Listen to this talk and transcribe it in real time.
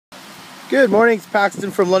Good morning, it's Paxton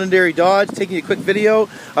from Londonderry Dodge, taking a quick video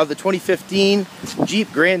of the 2015 Jeep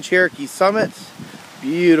Grand Cherokee Summit.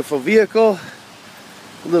 Beautiful vehicle.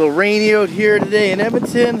 A little rainy out here today in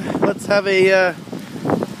Edmonton. Let's have a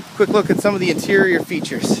quick look at some of the interior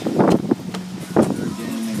features.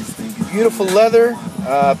 Beautiful leather,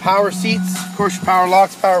 power seats, of course your power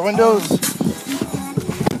locks, power windows.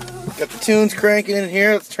 Got the tunes cranking in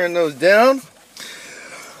here, let's turn those down.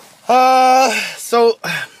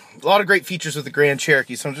 A lot of great features with the Grand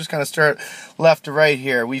Cherokee, so I'm just going to start left to right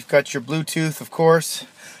here. We've got your Bluetooth, of course.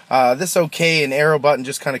 This OK and arrow button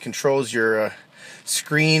just kind of controls your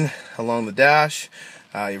screen along the dash.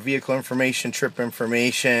 Your vehicle information, trip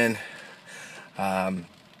information,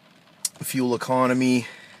 fuel economy,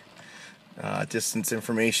 distance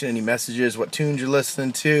information, any messages, what tunes you're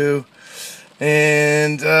listening to,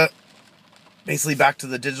 and basically back to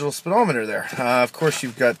the digital speedometer there. Of course,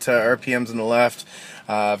 you've got RPMs on the left.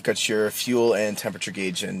 I've got your fuel and temperature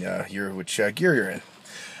gauge and which gear you're in.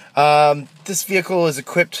 This vehicle is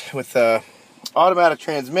equipped with automatic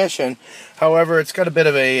transmission. However, it's got a bit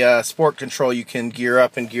of a sport control. You can gear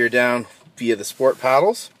up and gear down via the sport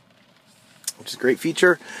paddles, which is a great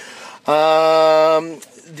feature. The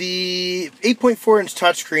 8.4-inch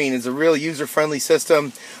touchscreen is a real user-friendly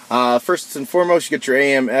system. First and foremost, you get your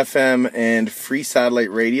AM, FM, and free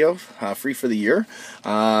satellite radio, free for the year.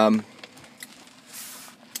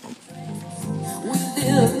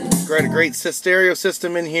 Got a great stereo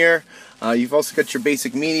system in here. You've also got your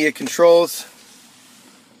basic media controls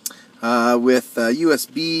with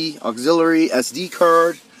USB, auxiliary, SD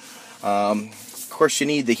card. Of course, you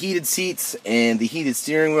need the heated seats and the heated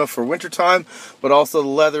steering wheel for wintertime, but also the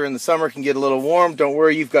leather in the summer can get a little warm. Don't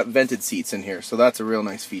worry, you've got vented seats in here, so that's a real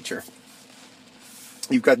nice feature.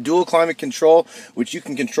 You've got dual climate control, which you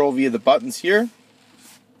can control via the buttons here,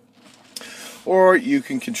 or you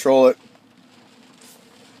can control it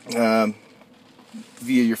via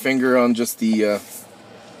your finger on just the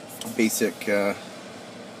basic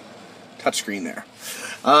touchscreen there.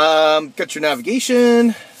 Got your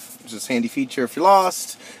navigation, which is a handy feature if you're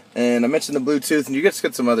lost, and I mentioned the Bluetooth, and you just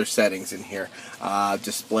got some other settings in here,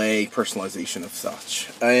 display, personalization of such,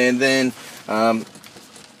 and then of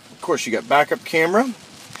course you got backup camera.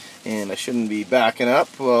 And I shouldn't be backing up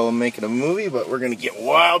while I'm making a movie, but we're going to get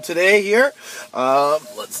wild today here.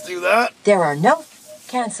 Let's do that. There are no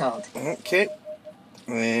canceled. Okay.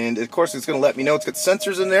 And of course it's going to let me know. It's got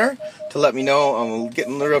sensors in there to let me know I'm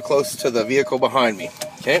getting real close to the vehicle behind me.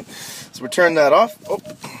 Okay. So we turn that off. Oh.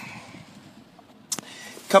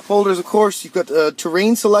 Cup holders, of course. You've got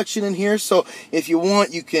terrain selection in here. So if you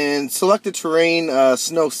want, you can select the terrain,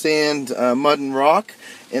 snow, sand, mud, and rock.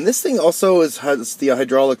 And this thing also has the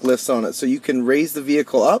hydraulic lifts on it, so you can raise the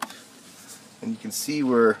vehicle up. And you can see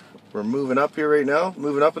we're moving up here right now,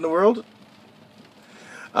 moving up in the world.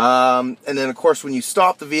 And then, of course, when you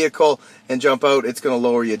stop the vehicle and jump out, it's going to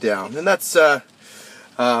lower you down. And that's a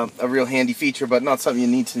real handy feature, but not something you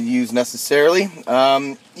need to use necessarily.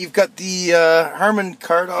 You've got the Harman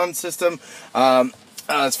Kardon system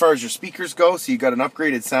as far as your speakers go, so you've got an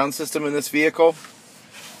upgraded sound system in this vehicle.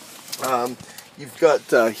 You've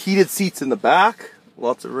got heated seats in the back,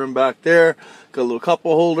 lots of room back there. Got a little cup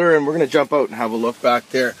holder, and we're going to jump out and have a look back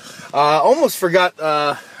there. Almost forgot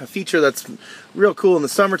a feature that's real cool in the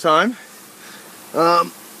summertime. Got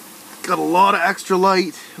a lot of extra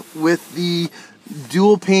light with the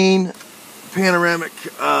dual pane panoramic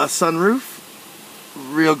sunroof.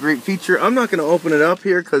 Real great feature. I'm not going to open it up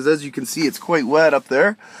here because, as you can see, it's quite wet up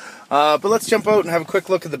there. But let's jump out and have a quick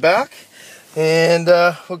look at the back. And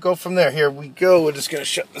we'll go from there. Here we go. We're just going to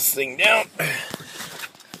shut this thing down.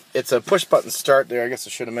 It's a push button start there. I guess I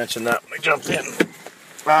should have mentioned that when I jumped in.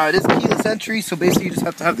 It is keyless entry, so basically you just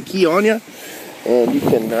have to have the key on you. And you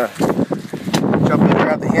can jump in,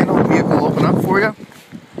 grab the handle, the vehicle will open up for you.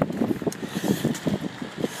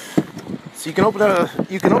 So you can open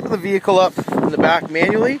the vehicle up in the back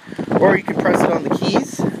manually, or you can press it on the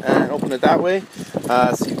keys and open it that way.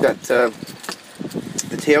 So you've got the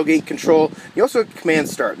tailgate control. You also have command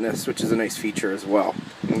start in this, which is a nice feature as well.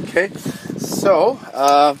 Okay, so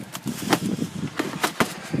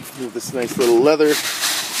move this nice little leather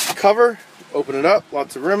cover, open it up,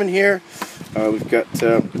 lots of room in here. We've got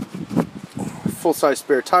full-size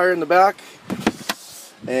spare tire in the back,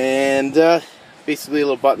 and basically a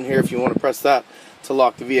little button here if you want to press that to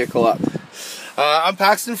lock the vehicle up. I'm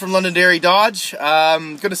Paxton from Londonderry Dodge.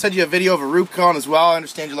 I'm going to send you a video of a Rubicon as well. I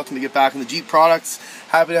understand you're looking to get back in the Jeep products.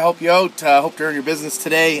 Happy to help you out. Hope to earn your business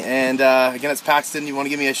today. And again, it's Paxton. You want to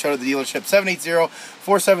give me a shout at the dealership,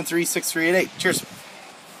 780-473-6388. Cheers.